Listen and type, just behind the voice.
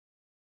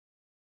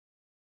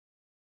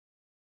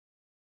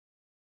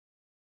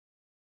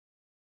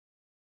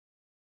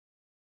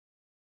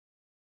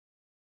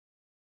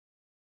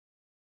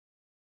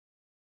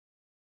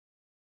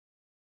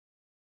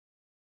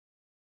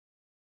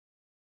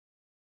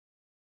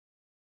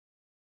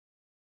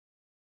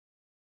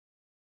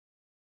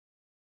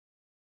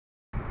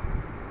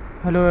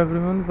Hello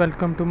everyone,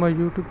 welcome to my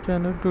YouTube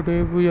channel.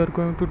 Today we are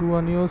going to do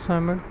a new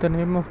assignment. The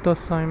name of the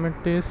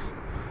assignment is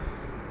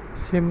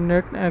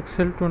Simnet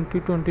Excel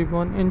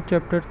 2021 in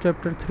chapter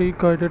 3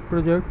 guided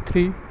project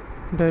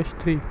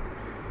 3-3.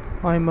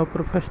 I am a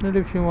professional.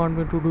 If you want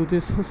me to do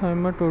this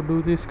assignment or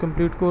do this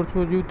complete course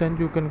for you, then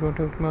you can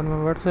contact me on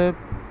my WhatsApp,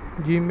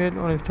 Gmail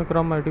or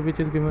Instagram ID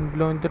which is given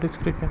below in the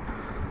description.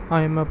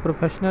 I am a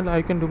professional.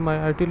 I can do my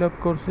Myitlab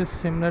courses,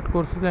 Simnet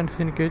courses and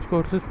Syncage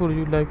courses for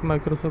you like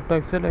Microsoft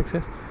Excel,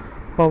 Access,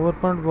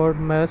 PowerPoint, Word,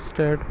 Math,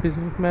 Stat,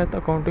 Business Math,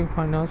 Accounting,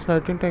 Finance,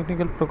 Writing,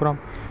 Technical Program.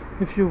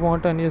 If you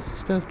want any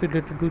assistance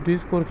related to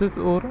these courses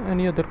or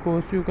any other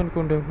course, you can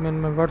contact me on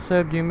my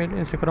WhatsApp, Gmail,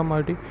 Instagram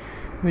ID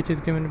which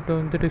is given below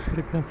in the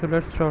description. So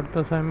let's start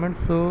the assignment.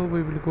 So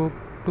we will go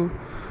to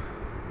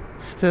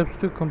steps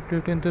to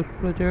complete in this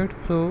project.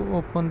 So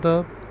open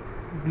the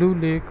Blue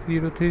Lake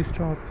 03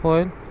 start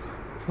file.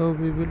 So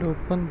we will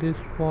open this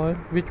file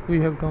which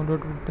we have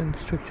downloaded with the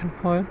instruction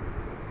file.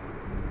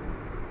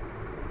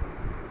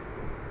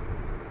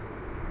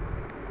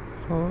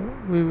 So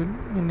we will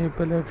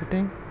enable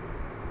editing.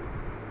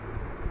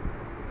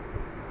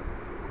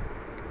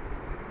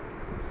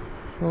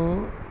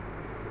 So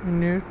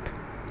in it,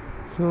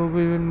 so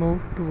we will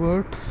move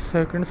towards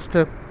second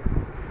step.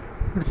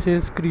 It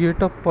says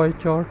create a pie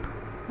chart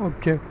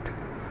object.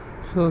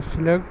 So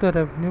select the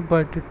revenue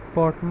by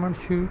department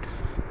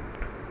sheets.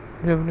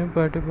 Revenue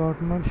by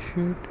department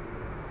sheet.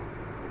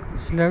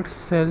 Select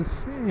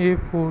cells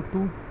A4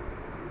 to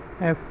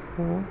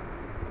F4.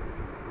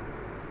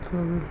 So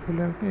we'll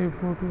select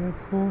A4 to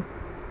F4.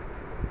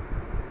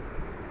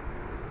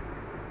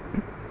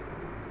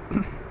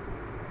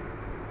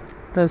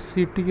 Press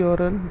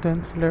CTRL,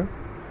 then select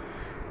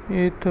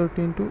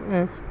A13 to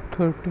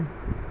F13.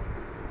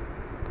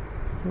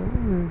 So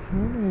we'll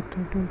select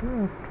A13 to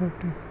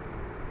F13.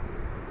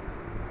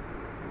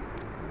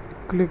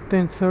 Click the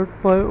insert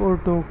pie or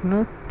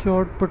document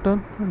chart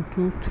button and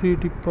choose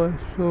 3D pie.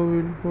 So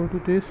we'll go to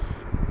this,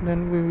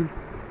 then we will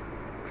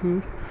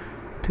choose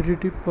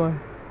 3D pie.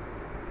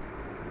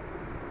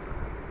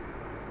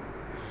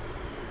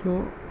 So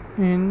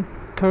in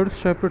third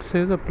step it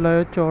says apply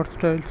a chart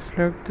style.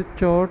 Select the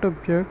chart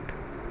object,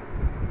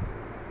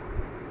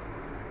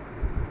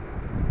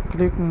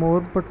 click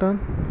more button,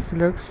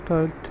 select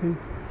style 3.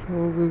 So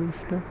we will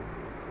select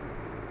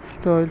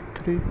style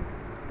 3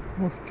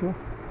 of chart.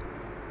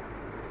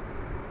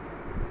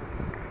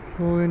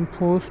 So in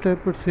fourth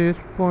step it says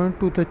point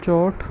to the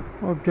chart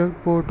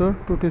object border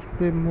to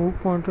display move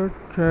pointer,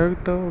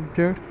 drag the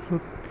object to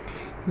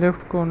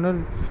left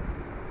corner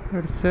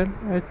at cell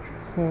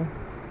H4.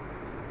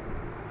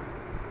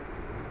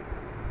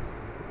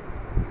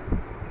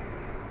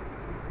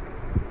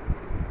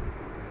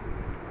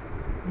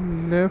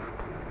 Left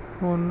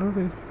corner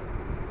is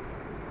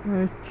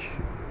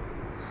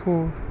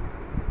H4.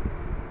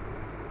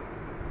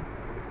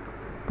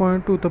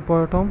 Point to the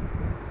bottom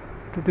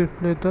to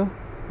display the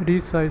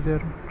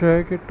resizer.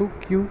 Drag it to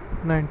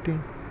Q19.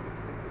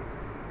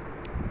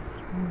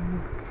 So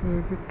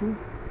drag it to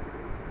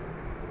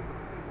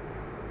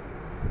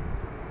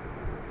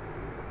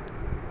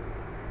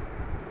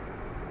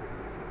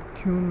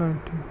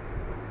Q19.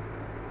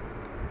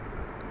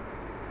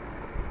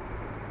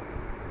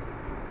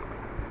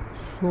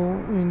 So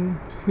in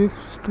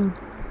fifth step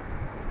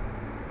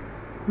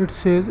it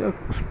says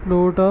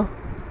explode a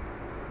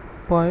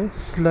pie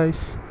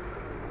slice.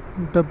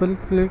 Double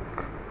click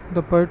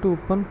the pie to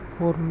open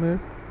format.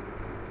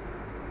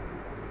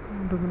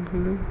 Double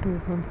click to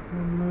open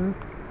format.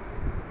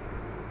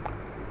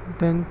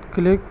 Then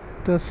click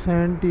the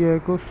San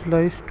Diego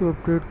slice to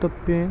update the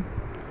pane.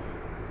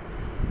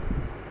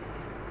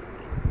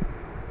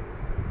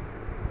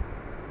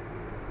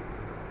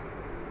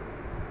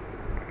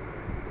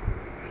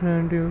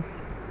 San Diego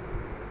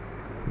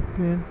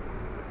pane.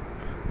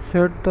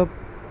 Set the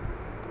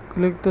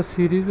click the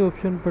series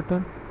option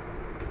button.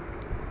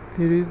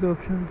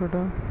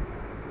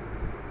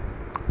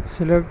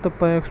 Select the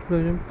pie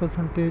explosion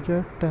percentage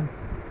at 10.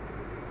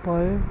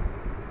 Pie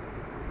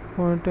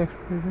point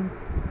explosion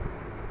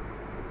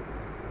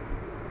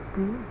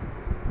to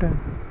 10.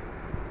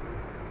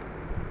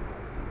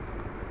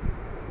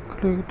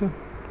 Click the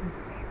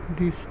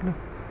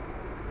deselect.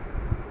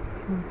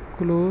 So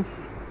close.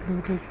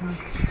 Click the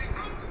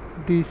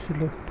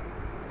deselect.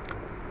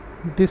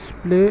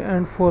 Display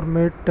and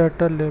format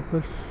data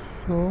labels.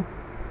 So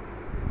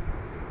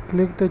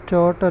click the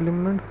chart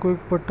element quick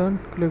button,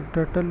 click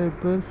data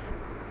labels,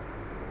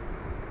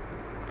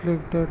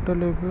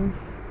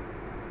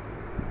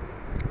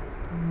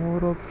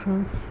 more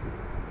options.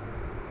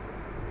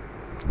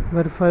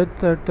 Verify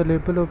that the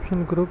label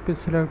option group is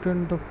selected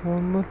in the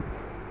former.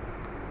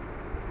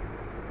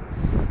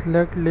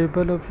 Select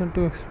label option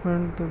to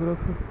expand the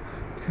graphic.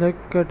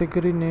 Select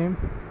category name.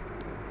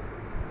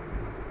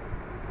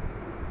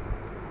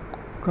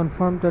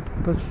 Confirm that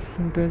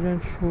percentage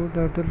and show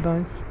data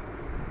lines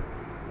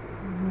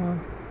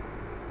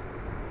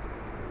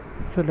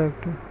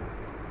selected.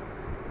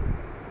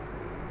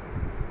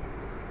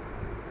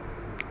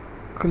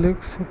 Click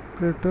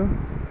separator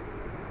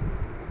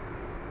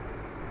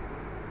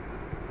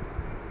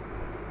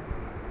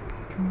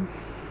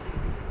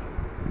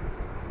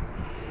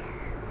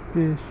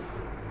space.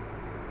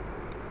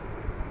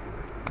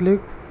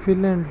 Click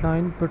fill and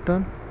line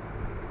button.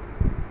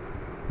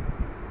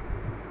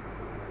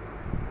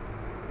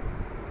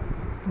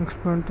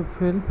 Expand the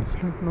fill.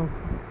 Select no.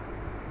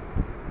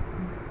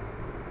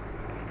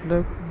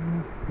 Select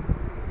no.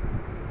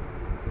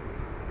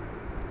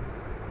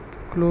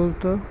 Close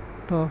the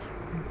task.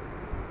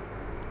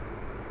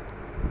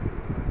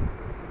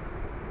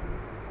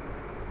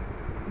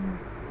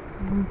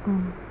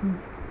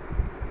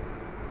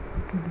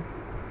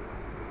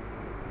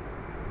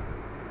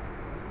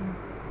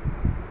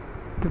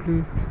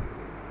 Delete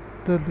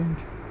the link.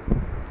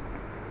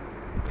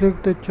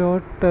 Click the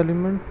chart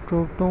element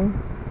drop down.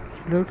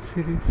 Select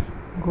series.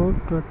 Go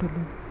data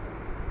link.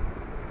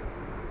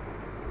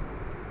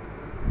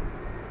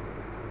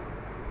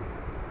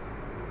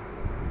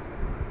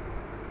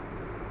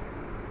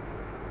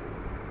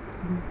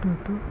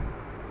 Data.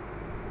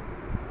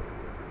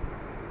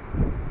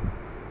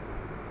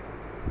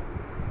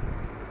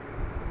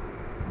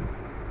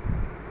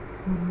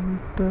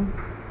 Format tab.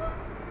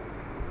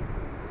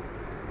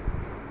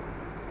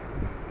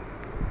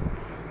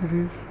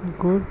 Series.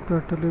 Go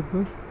data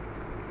labels.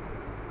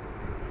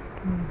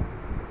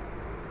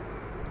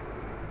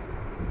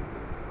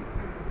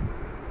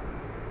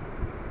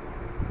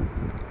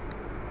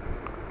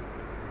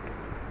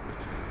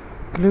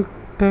 Click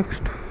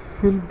text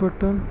fill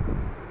button.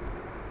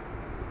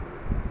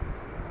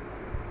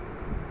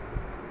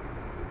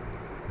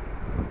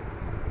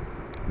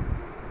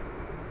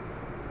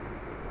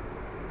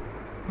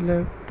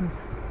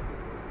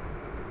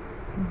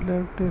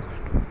 Black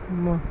text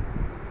 1.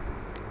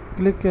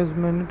 Click as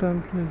many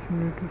times as you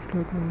need to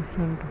select on the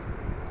center.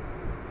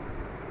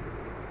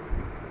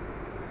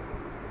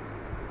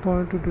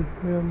 Point to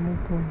display a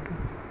move pointer.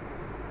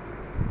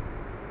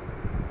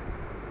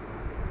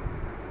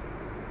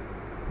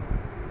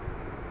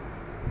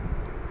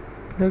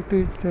 Select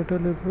each data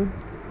label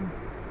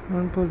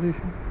and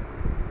position.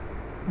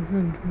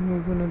 Then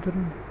move another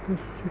and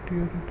press city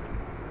or other.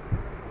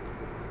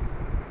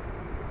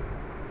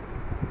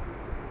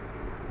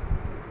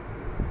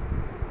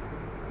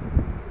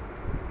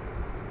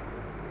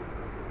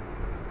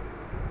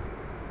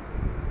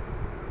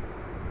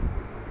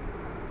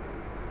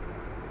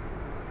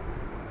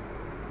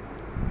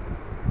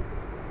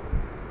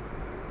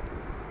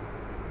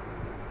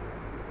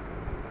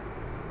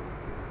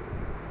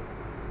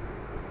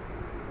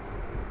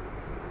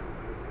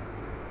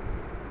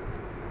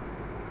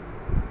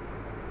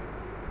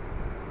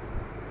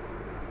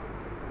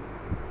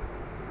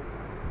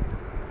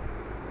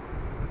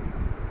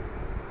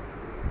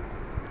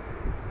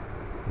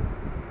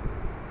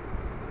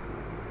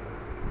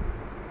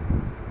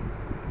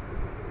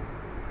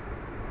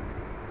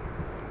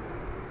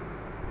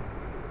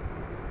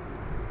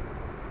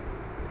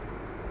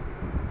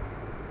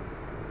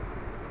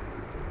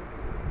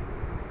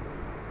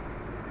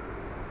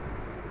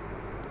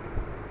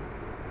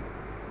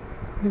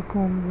 Click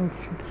on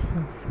worksheet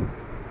cells.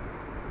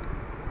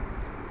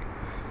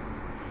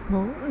 So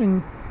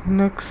in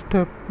next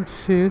step it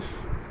says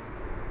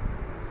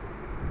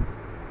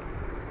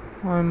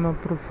I'm a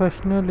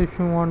professional. If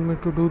you want me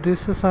to do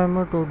this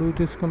assignment or do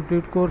this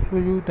complete course for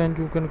you, then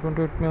you can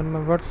contact me on my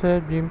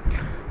WhatsApp, Gmail,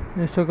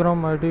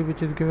 Instagram ID,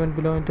 which is given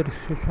below in the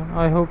description.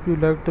 I hope you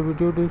liked the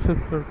video. Do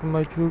subscribe to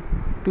my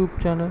YouTube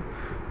channel.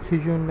 See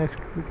you in next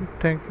video.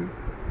 Thank you.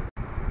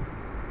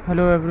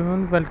 Hello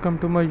everyone, welcome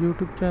to my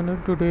YouTube channel.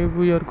 Today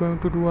we are going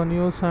to do a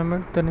new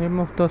assignment. The name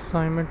of the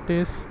assignment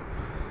is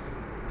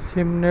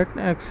Simnet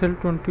Excel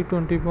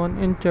 2021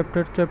 in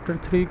chapter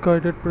 3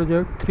 guided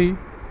project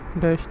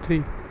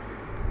 3-3.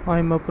 I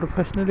am a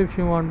professional. If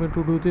you want me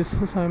to do this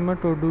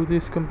assignment or do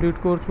this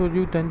complete course for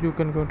you, then you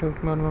can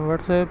contact me on my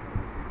WhatsApp,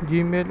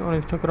 Gmail or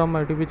Instagram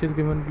ID, which is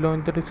given below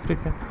in the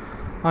description.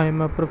 I am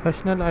a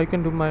professional. I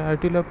can do my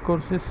IT lab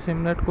courses,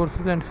 Simnet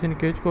courses and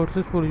Syncage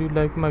courses for you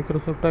like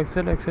Microsoft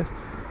Excel, Access,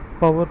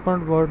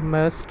 PowerPoint, Word,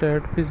 Math,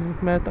 Stat,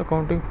 Business Math,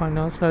 Accounting,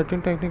 Finance,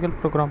 Writing, Technical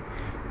Program.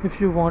 If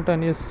you want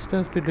any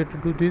assistance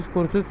related to these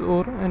courses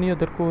or any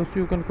other course,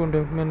 you can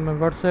contact me on my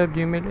WhatsApp,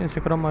 Gmail,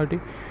 Instagram ID,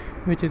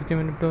 which is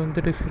given below in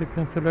the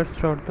description. So let's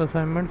start the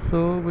assignment.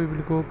 So we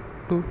will go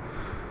to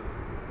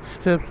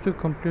steps to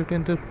complete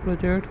in this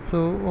project.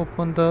 So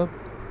open the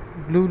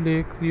Blue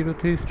Lake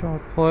 03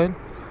 start file.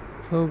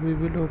 So we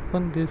will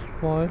open this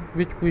file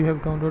which we have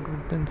downloaded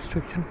with the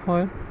instruction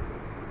file.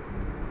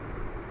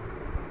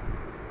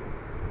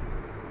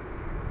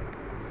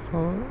 So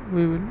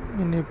we will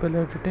enable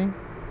editing.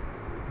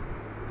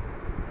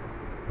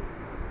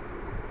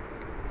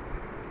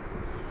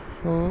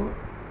 So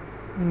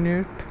in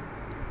it,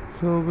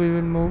 so we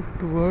will move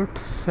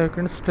towards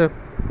second step.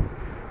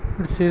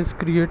 It says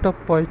create a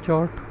pie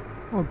chart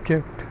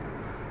object.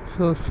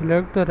 So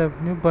select the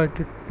revenue by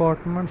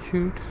department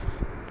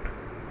sheets.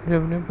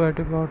 Revenue by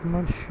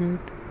department sheet.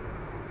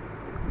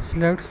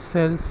 Select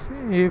cells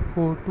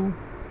A4 to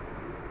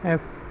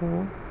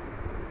F4.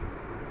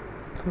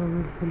 So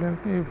we'll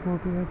select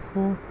A4 to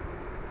F4.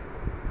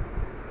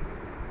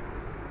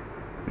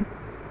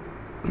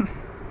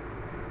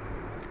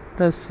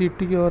 press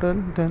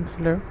Ctrl, then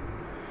select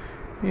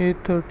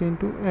A13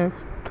 to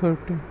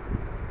F13.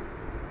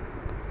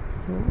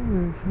 So we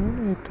will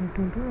select A13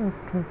 to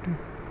F13.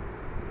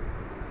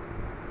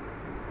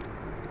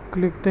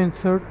 Click the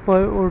insert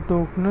pie or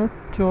document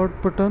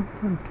chart button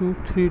and choose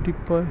 3D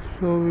pie.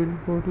 So we will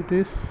go to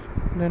this,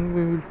 then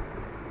we will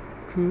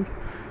choose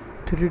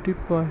 3D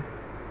pie.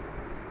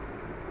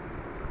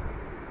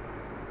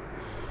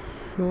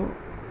 So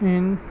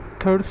in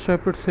third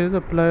step it says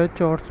apply a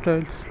chart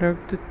style.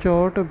 Select the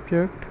chart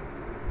object,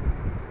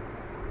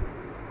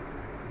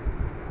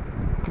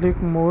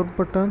 click more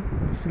button,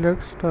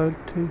 select style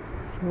 3.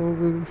 So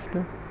we will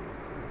select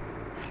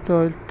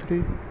style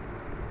 3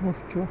 of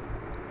chart.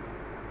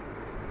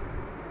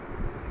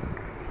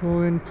 So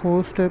in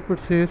fourth step it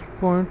says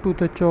point to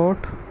the chart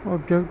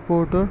object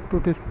border to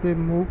display.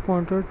 Move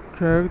pointer,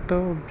 drag the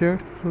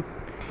object to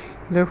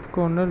left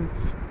corner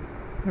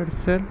at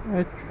cell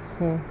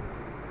H4.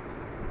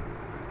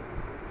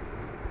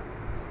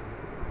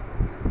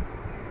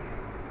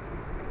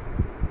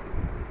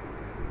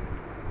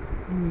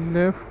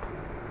 Left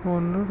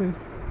corner is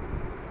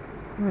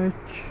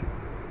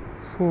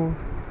H4.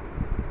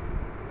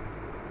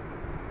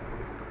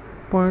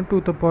 Point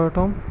to the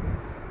bottom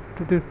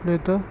to display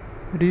the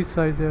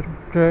resize arrow.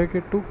 Drag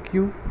it to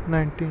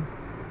Q19.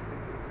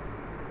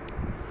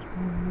 So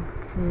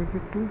drag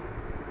it to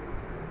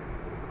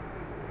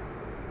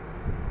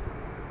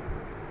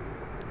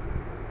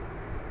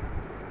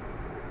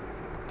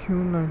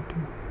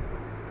Q19.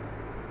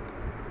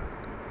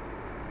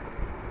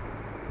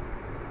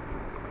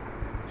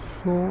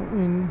 So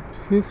in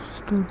fifth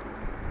step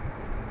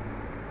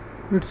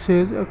it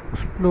says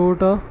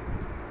explode a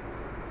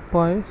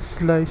pie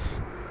slice.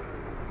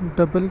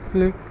 Double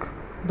click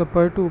the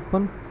pie to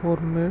open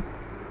format.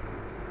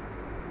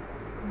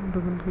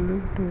 Double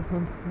click to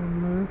open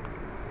format.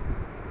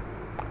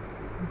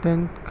 Then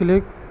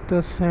click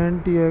the San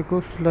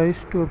Diego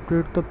slice to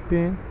update the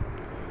pane.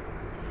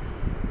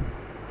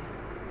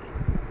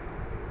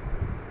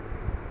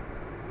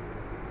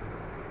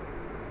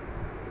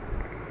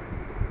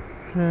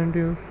 San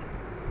Diego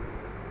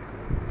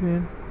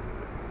pane.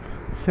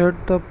 Set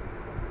the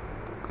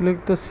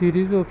click the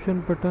series option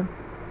button.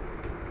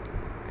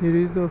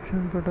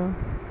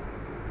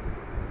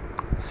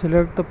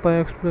 Select the pie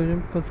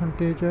explosion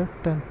percentage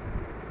at 10.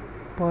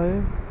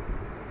 Pie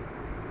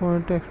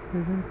point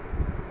explosion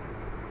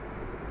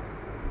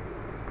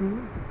to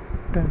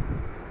 10.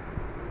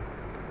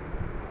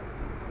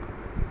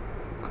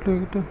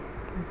 Click the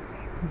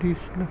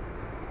deselect.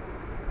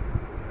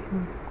 So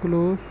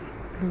close.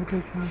 Click the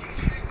chart.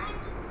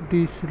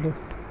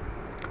 Deselect.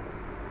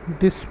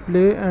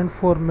 Display and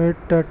format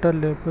data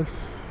labels.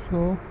 So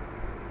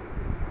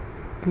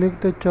click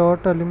the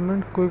chart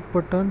element, quick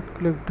button,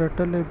 click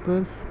data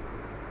labels,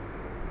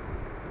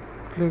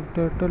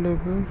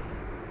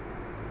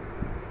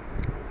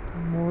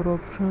 more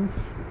options.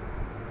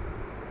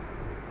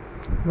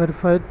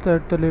 Verify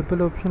that the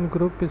label option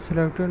group is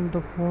selected in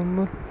the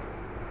form.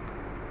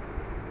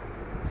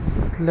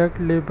 Select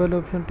label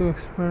option to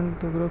expand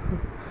the graphic.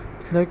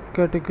 Select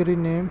category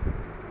name.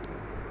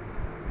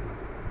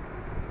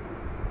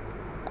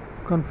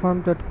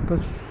 Confirm that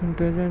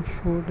percentage and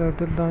show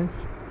dotted lines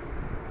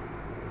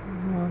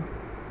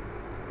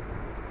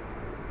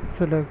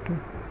selected.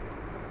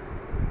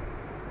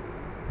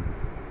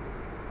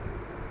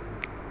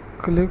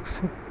 Click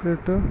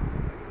separator.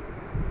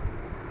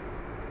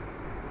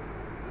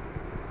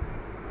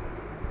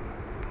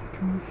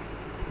 Choose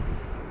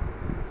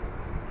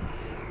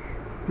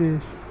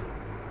space.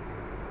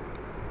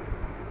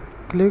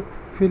 Click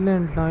fill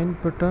and line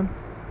button.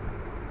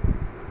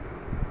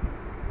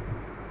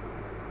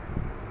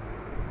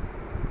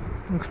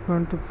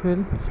 Expand the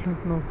fill.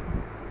 Select no.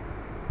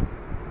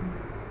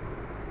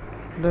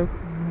 Select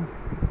no.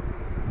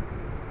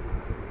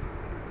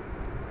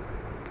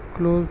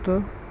 Close the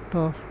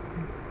task.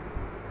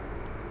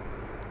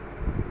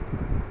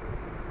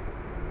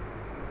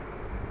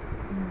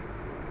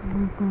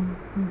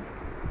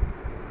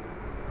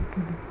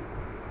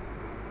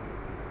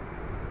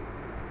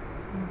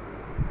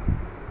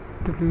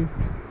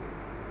 Delete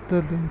the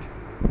link.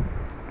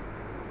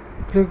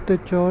 Click the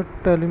chart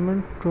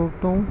element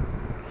drop down.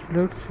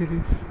 Select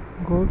series.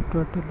 Go to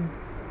data link.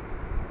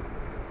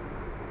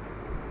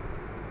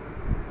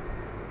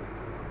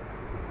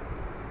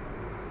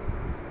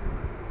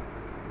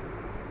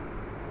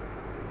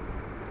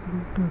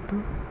 Data.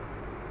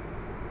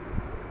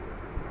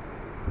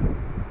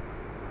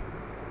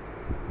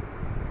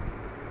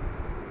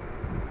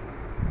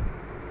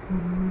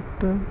 Format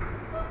tab.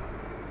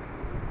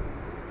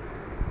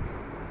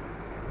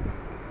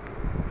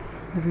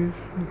 Series.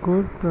 Go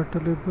to data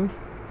labels.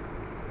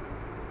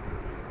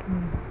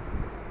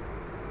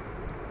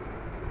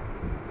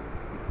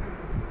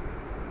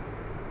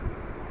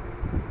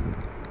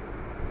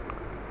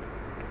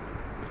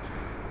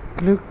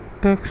 Click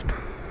text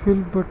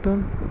fill button.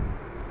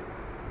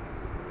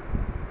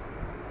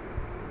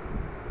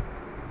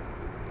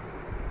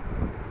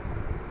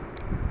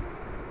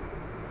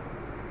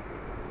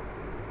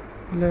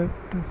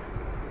 Select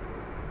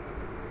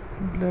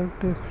Black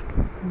text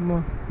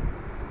 1.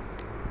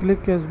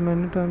 Click as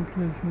many times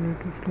as you need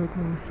to select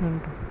on the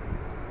center.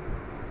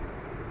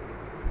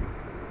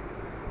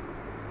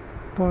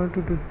 Point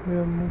to display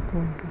or move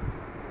pointer.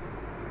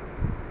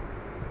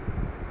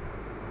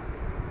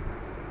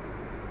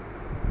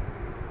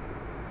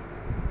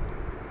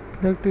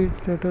 Select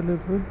each data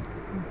label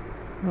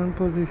and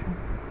position.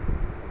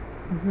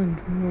 Then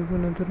move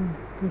another and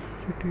press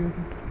city or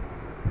other.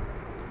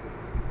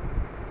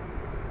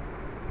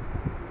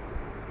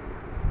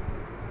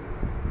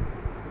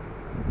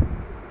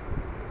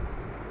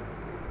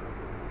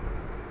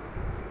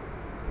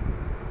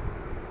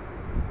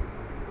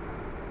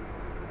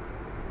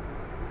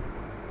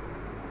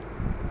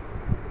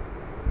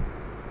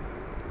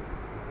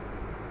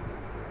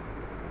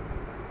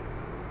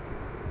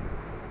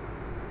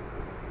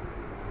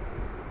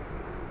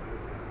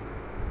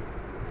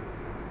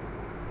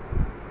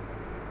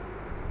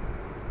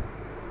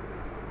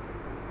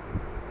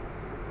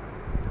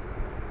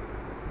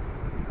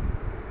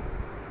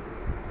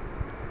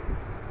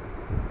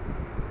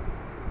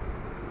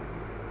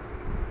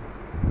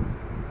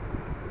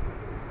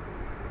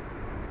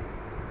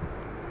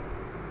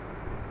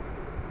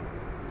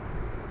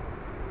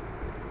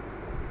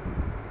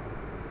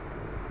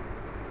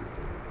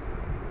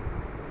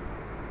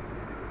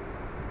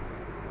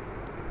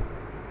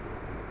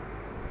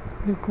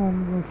 Click on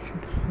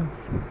worksheet cells.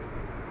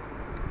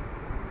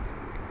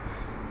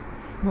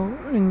 So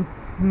in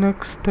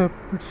next step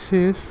it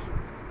says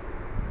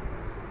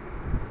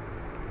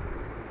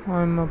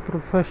I'm a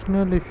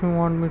professional. If you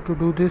want me to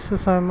do this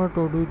assignment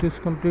or do this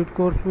complete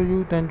course for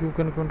you, then you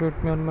can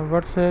contact me on my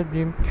WhatsApp,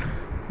 Gmail,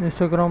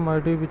 Instagram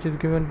ID, which is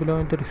given below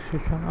in the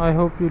description. I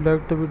hope you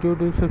liked the video.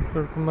 Do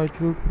subscribe to my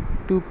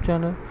YouTube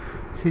channel.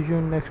 See you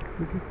in next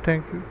video.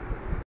 Thank you.